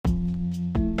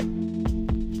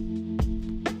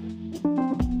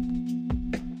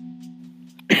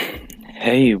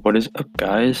Hey, what is up,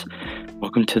 guys?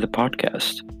 Welcome to the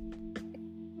podcast.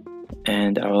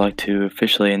 And I would like to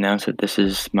officially announce that this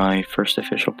is my first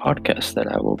official podcast that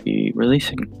I will be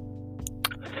releasing.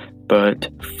 But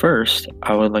first,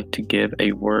 I would like to give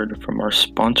a word from our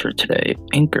sponsor today,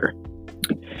 Anchor.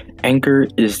 Anchor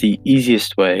is the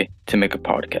easiest way to make a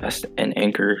podcast, and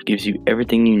Anchor gives you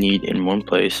everything you need in one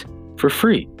place for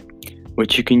free,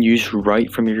 which you can use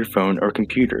right from your phone or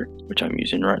computer, which I'm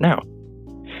using right now.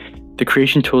 The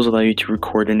creation tools allow you to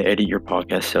record and edit your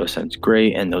podcast so it sounds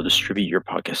great, and they'll distribute your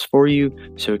podcast for you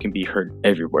so it can be heard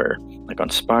everywhere, like on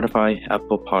Spotify,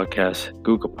 Apple Podcasts,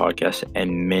 Google Podcasts,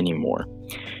 and many more.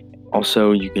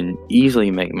 Also, you can easily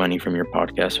make money from your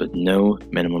podcast with no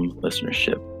minimum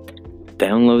listenership.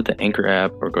 Download the Anchor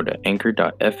app or go to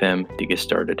anchor.fm to get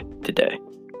started today.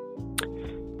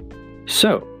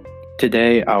 So,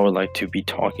 today I would like to be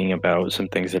talking about some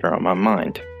things that are on my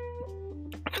mind.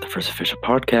 For the first official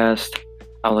podcast,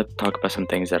 I like to talk about some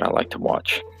things that I like to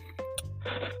watch.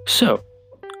 So,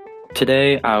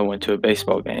 today I went to a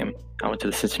baseball game. I went to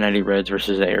the Cincinnati Reds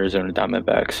versus the Arizona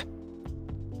Diamondbacks.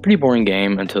 Pretty boring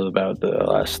game until about the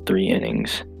last 3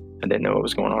 innings. I didn't know what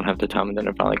was going on half the time, and then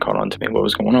it finally caught on to me what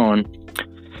was going on.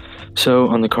 So,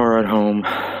 on the car ride home,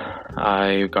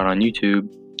 I got on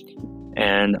YouTube,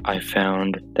 and I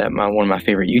found that one of my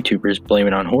favorite YouTubers, Blame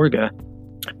It on Horga,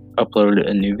 uploaded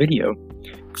a new video.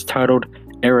 It's titled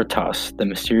Eratos, the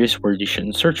mysterious word you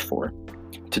shouldn't search for.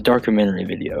 It's a documentary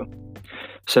video.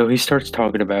 So he starts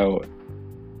talking about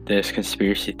this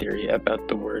conspiracy theory about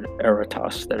the word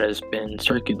Eratos that has been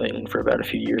circulating for about a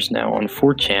few years now on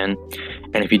 4chan.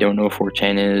 And if you don't know what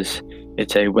 4chan is,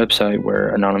 it's a website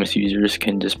where anonymous users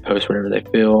can just post whatever they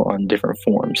feel on different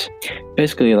forums.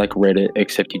 Basically like Reddit,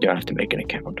 except you don't have to make an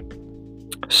account.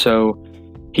 So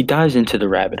he dives into the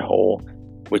rabbit hole,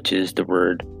 which is the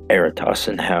word Eratos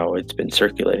and how it's been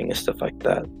circulating and stuff like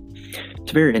that.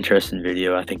 It's a very interesting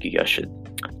video. I think you guys should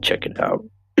check it out.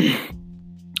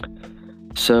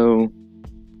 So,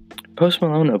 Post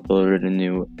Malone uploaded a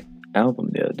new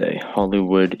album the other day,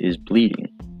 Hollywood is Bleeding.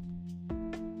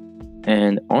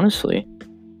 And honestly,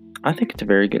 I think it's a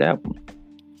very good album.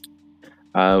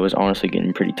 I was honestly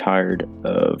getting pretty tired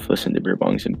of listening to Beer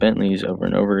Bongs and Bentleys over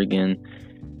and over again.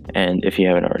 And if you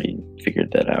haven't already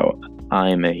figured that out,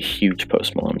 I am a huge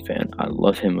Post Malone fan. I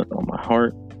love him with all my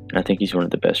heart, and I think he's one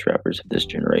of the best rappers of this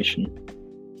generation.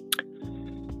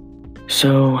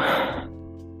 So,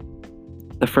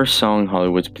 the first song,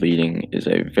 Hollywood's Bleeding, is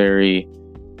a very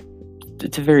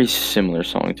similar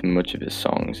song to much of his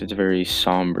songs. It's a very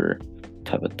somber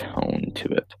type of tone to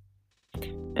it.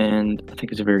 And I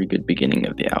think it's a very good beginning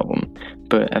of the album.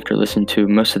 But after listening to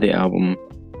most of the album,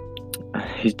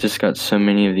 he's just got so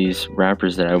many of these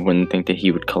rappers that I wouldn't think that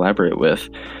he would collaborate with,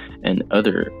 and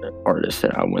other artists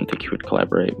that I wouldn't think he would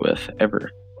collaborate with ever,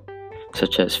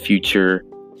 such as Future,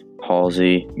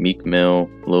 Halsey, Meek Mill,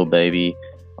 Lil Baby,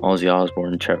 Ozzy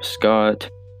Osbourne, Travis Scott,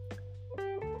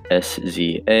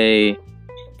 SZA,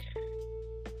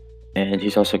 and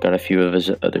he's also got a few of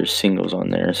his other singles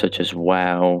on there, such as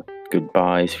Wow,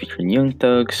 Goodbyes featuring Young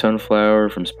Thug, Sunflower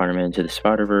from Spider-Man Into the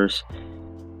Spider-Verse,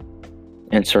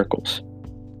 and Circles.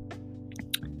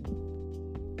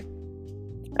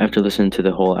 After listening to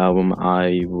the whole album,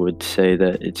 I would say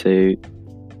that it's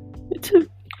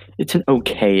an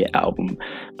okay album,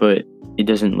 but it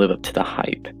doesn't live up to the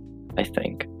hype, I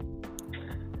think.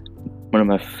 One of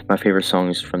my favorite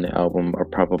songs from the album are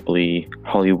probably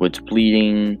Hollywood's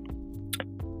Bleeding,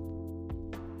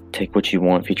 Take What You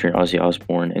Want featuring Ozzy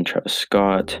Osbourne and Travis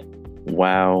Scott,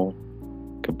 Wow,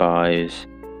 Goodbyes,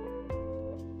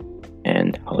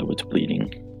 and Hollywood's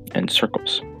Bleeding, and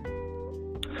Circles.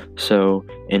 So,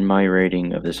 in my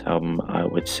rating of this album, I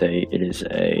would say it is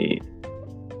a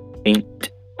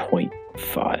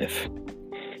 8.5.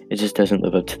 It just doesn't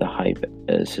live up to the hype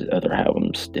as his other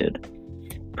albums did.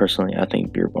 Personally, I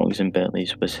think Beer Bongs and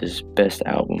Bentleys was his best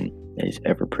album that he's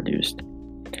ever produced.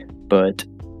 But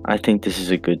I think this is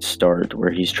a good start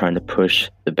where he's trying to push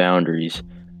the boundaries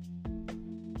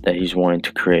that he's wanting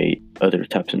to create other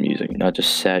types of music, not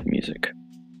just sad music.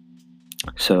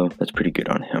 So that's pretty good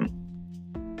on him.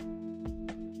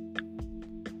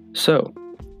 So,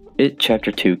 It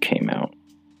Chapter 2 came out.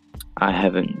 I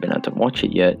haven't been able to watch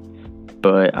it yet,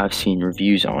 but I've seen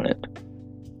reviews on it.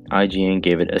 IGN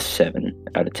gave it a 7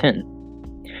 out of 10,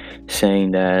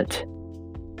 saying that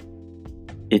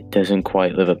it doesn't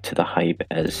quite live up to the hype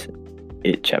as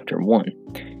It Chapter 1,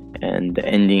 and the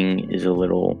ending is a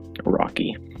little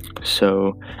rocky.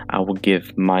 So I will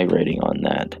give my rating on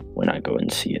that when I go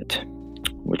and see it,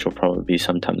 which will probably be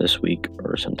sometime this week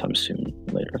or sometime soon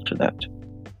later after that.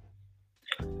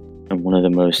 And And one of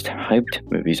the most hyped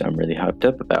movies I'm really hyped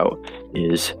up about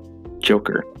is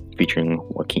Joker, featuring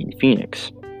Joaquin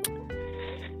Phoenix.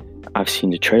 I've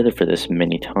seen the trailer for this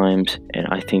many times, and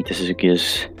I think this is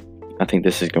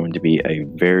going to be a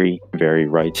very, very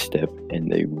right step in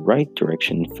the right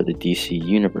direction for the DC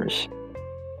universe.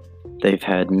 They've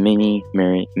had many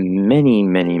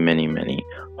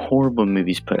horrible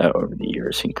movies put out over the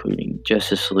years, including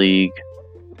Justice League,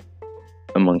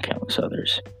 among countless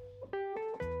others.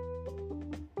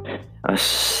 I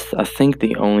think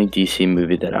the only DC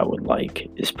movie that I would like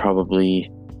is probably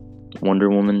Wonder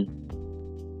Woman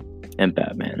and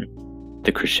Batman,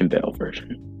 the Christian Bale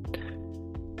version.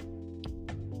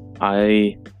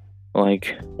 I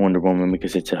like Wonder Woman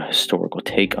because it's a historical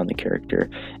take on the character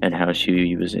and how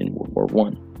she was in World War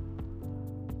I.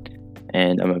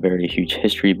 And I'm a very huge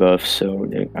history buff, so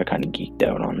I kind of geeked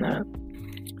out on that.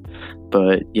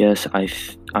 But yes,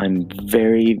 I'm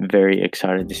very, very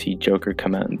excited to see Joker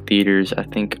come out in theaters. I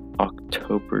think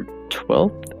October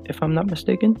 12th, if I'm not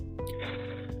mistaken.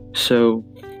 So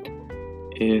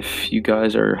if you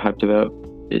guys are hyped about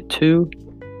it too,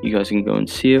 you guys can go and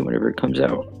see it whenever it comes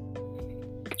out.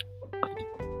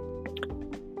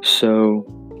 So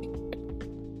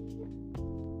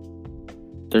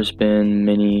there's been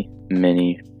many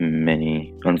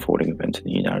unfolding events in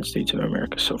the United States of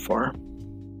America so far.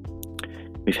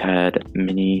 We've had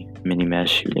many mass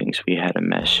shootings. We had a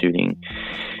mass shooting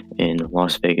in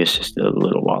Las Vegas just a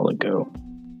little while ago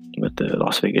with the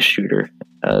Las Vegas shooter,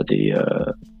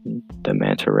 the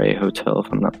Manta Ray Hotel,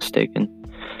 if I'm not mistaken.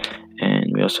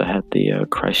 And we also had the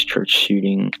Christchurch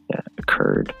shooting that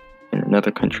occurred in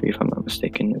another country, if I'm not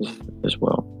mistaken, as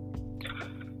well.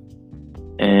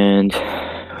 And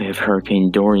we have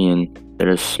Hurricane Dorian that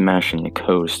is smashing the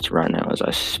coast right now as I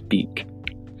speak.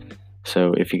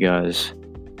 So if you guys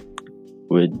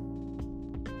would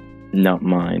not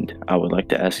mind, I would like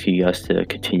to ask you guys to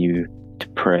continue to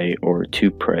pray for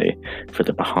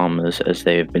the Bahamas as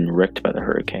they have been wrecked by the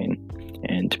hurricane,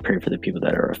 and to pray for the people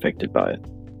that are affected by it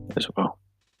as well.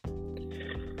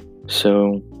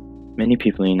 So many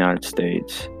people in the United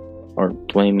States are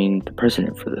blaming the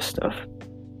president for this stuff.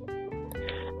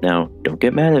 Now, don't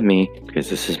get mad at me, because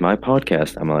this is my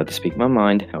podcast. I'm allowed to speak my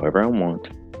mind however I want.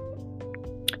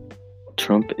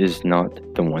 Trump is not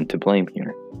the one to blame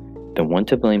here. The one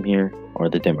to blame here are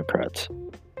the Democrats.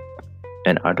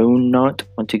 And I do not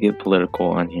want to get political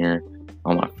on here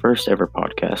on my first ever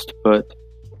podcast, but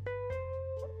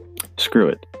screw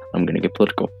it. I'm going to get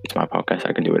political. It's my podcast.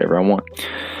 I can do whatever I want.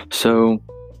 So,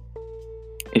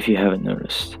 if you haven't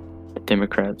noticed, the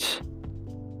Democrats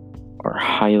are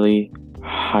highly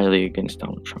against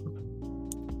Donald Trump,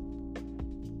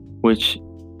 which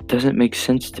doesn't make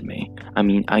sense to me. I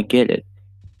mean, I get it.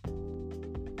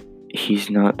 He's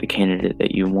not the candidate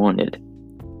that you wanted.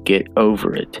 Get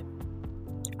over it.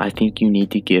 I think you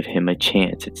need to give him a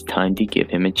chance. It's time to give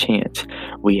him a chance.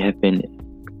 We have been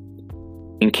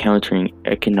encountering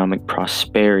economic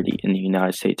prosperity in the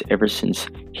United States ever since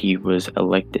he was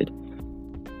elected.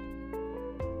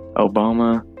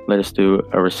 Obama led us through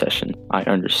a recession. I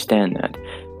understand that.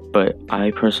 But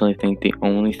I personally think the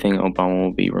only thing Obama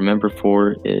will be remembered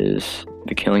for is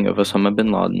the killing of Osama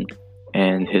bin Laden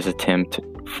and his attempt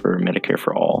for Medicare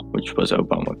for All, which was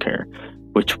Obamacare,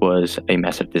 which was a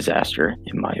massive disaster,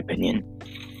 in my opinion.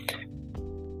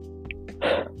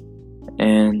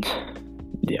 And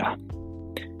yeah,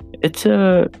 it's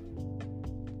a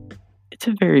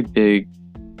very big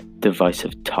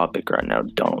divisive topic right now,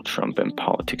 Donald Trump and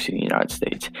politics in the United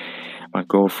States. My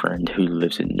girlfriend, who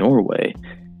lives in Norway,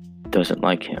 doesn't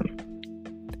like him.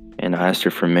 And I asked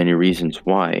her for many reasons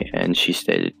why, and she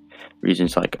stated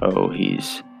reasons like, oh,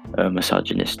 he's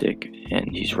misogynistic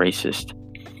and he's racist.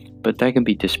 But that can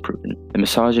be disproven. The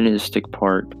misogynistic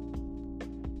part,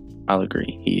 I'll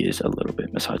agree, he is a little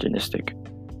bit misogynistic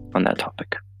on that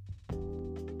topic.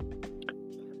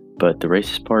 But the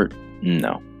racist part,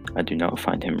 no, I do not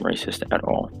find him racist at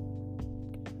all.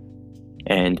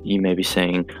 And you may be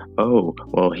saying, oh,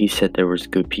 well, he said there was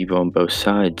good people on both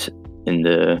sides in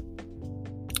the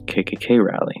KKK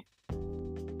rally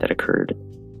that occurred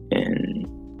in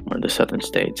one of the southern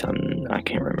states. I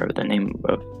can't remember the name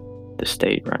of the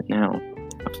state right now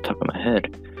off the top of my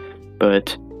head.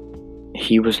 But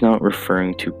he was not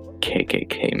referring to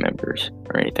KKK members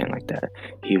or anything like that.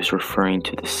 He was referring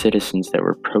to the citizens that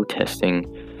were protesting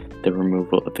the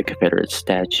removal of the Confederate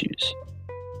statues.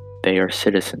 They are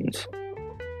citizens,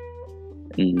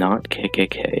 not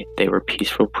KKK. They were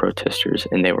peaceful protesters,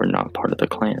 and they were not part of the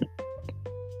Klan.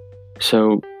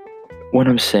 So, what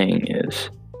I'm saying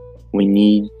is, we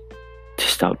need to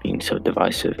stop being so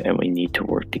divisive, and we need to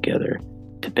work together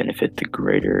to benefit the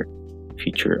greater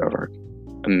future of our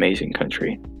amazing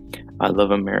country. I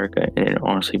love America, and it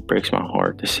honestly breaks my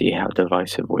heart to see how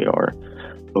divisive we are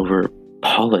over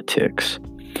politics.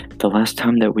 The last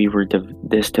time that we were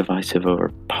this divisive over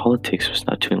politics was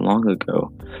not too long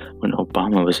ago when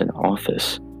Obama was in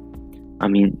office. I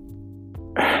mean,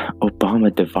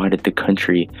 Obama divided the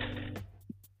country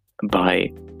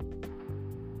by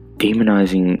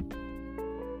demonizing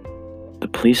the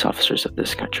police officers of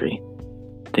this country.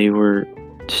 They were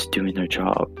just doing their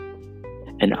job.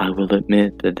 And I will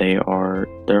admit that there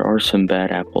are some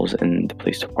bad apples in the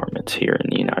police departments here in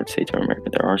the United States of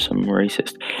America. There are some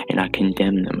racist, and I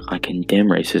condemn them. I condemn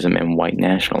racism and white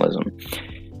nationalism.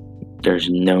 There's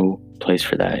no place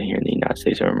for that here in the United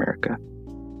States of America.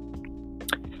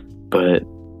 But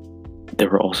there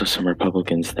were also some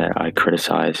Republicans that I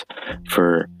criticize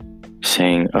for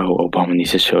saying, oh, Obama needs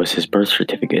to show us his birth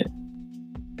certificate.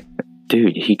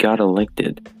 Dude, he got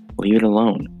elected. Leave it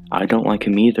alone. I don't like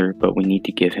him either, but we need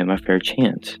to give him a fair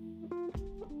chance.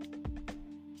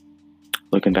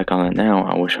 Looking back on it now,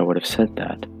 I wish I would have said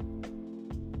that.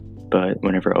 But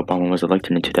whenever Obama was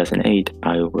elected in 2008,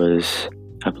 I was,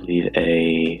 I believe,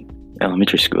 a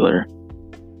elementary schooler.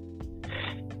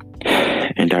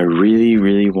 And I really,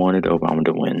 really wanted Obama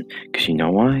to win. Because you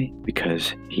know why?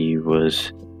 Because he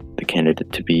was the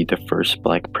candidate to be the first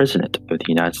black president of the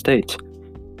United States.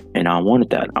 And I wanted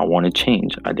that. I wanted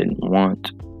change. I didn't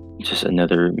want just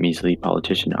another measly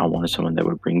politician. I wanted someone that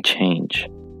would bring change.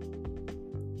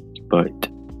 But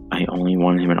I only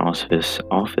wanted him in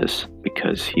office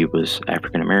because he was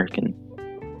African American.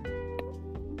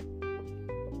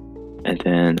 And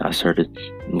then I started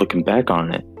looking back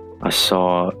on it. I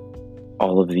saw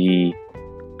all of the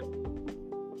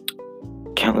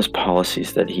countless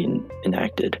policies that he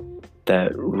enacted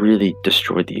that really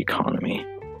destroyed the economy,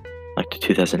 like the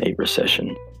 2008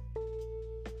 recession.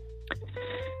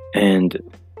 And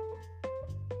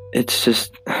it's a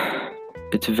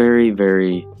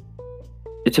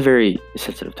very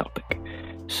sensitive topic.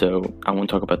 So I won't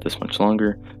talk about this much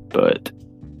longer, but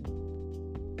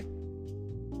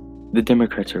the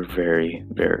Democrats are very,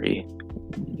 very,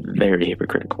 very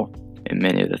hypocritical in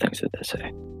many of the things that they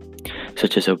say.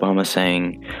 Such as Obama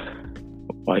saying,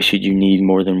 why should you need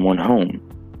more than one home?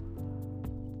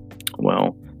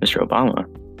 Well, Mr. Obama,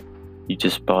 you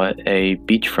just bought a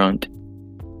beachfront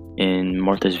in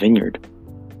Martha's Vineyard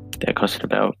that costed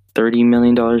about $30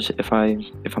 million, if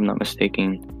I'm not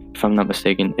mistaken.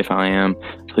 If I am,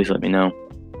 please let me know.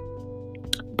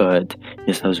 But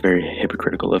yes, that was very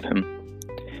hypocritical of him.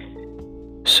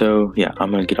 So yeah, I'm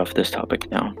gonna get off this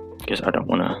topic now because I don't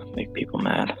want to make people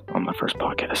mad on my first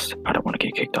podcast. I don't want to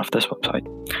get kicked off this website.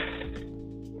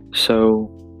 So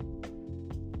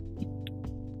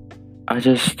I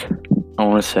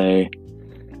want to say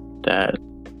that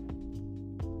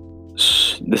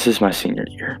this is my senior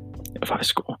year of high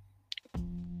school,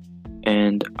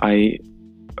 and I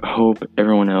hope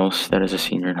everyone else that is a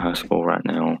senior in high school right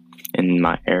now in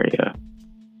my area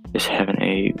is having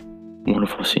a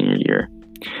wonderful senior year.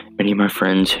 Many of my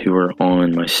friends who are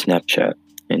on my Snapchat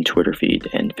and Twitter feed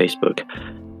and Facebook,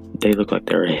 they look like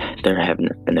they're having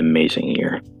an amazing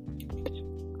year.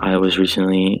 I was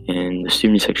recently in the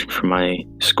student section for my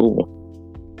school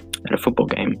at a football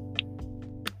game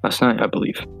last night, I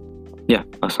believe. Yeah,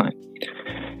 last night.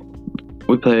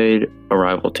 We played a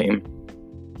rival team,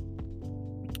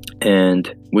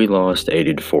 and we lost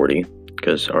 80-40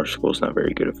 because our school's not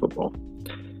very good at football.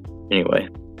 Anyway,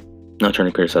 not trying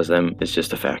to criticize them, it's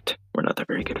just a fact. We're not that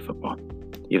very good at football.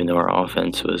 Even though our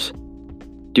offense was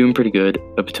doing pretty good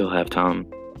up until halftime,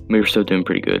 we were still doing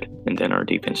pretty good, and then our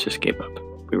defense just gave up.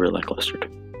 We were lackluster.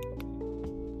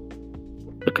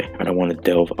 Okay, I don't want to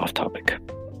delve off topic.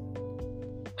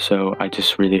 So I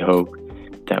just really hope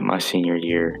that my senior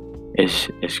year is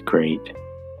as great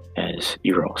as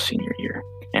your all senior year.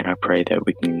 And I pray that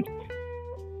we can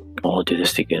all do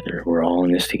this together. We're all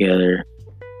in this together.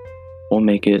 We'll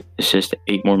make it. It's just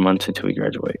 8 more months until we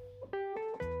graduate.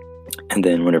 And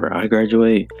then whenever I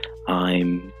graduate,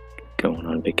 I'm going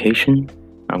on vacation.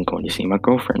 I'm going to see my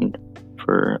girlfriend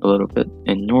for a little bit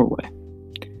in Norway.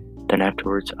 Then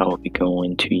afterwards, I will be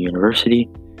going to university,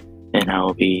 and I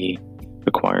will be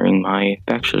acquiring my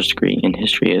bachelor's degree in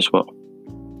history as well.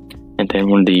 And then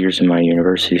one of the years of my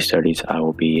university studies, I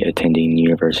will be attending the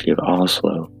University of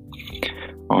Oslo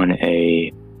on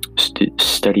a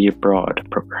study abroad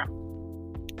program.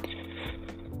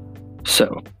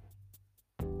 So,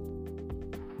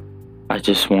 I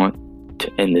just want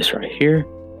to end this right here.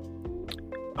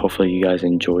 Hopefully you guys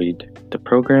enjoyed the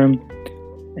program,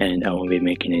 and I will be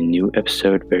making a new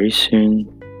episode very soon.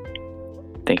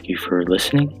 Thank you for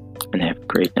listening, and have a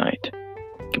great night.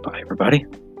 Goodbye. goodbye, everybody.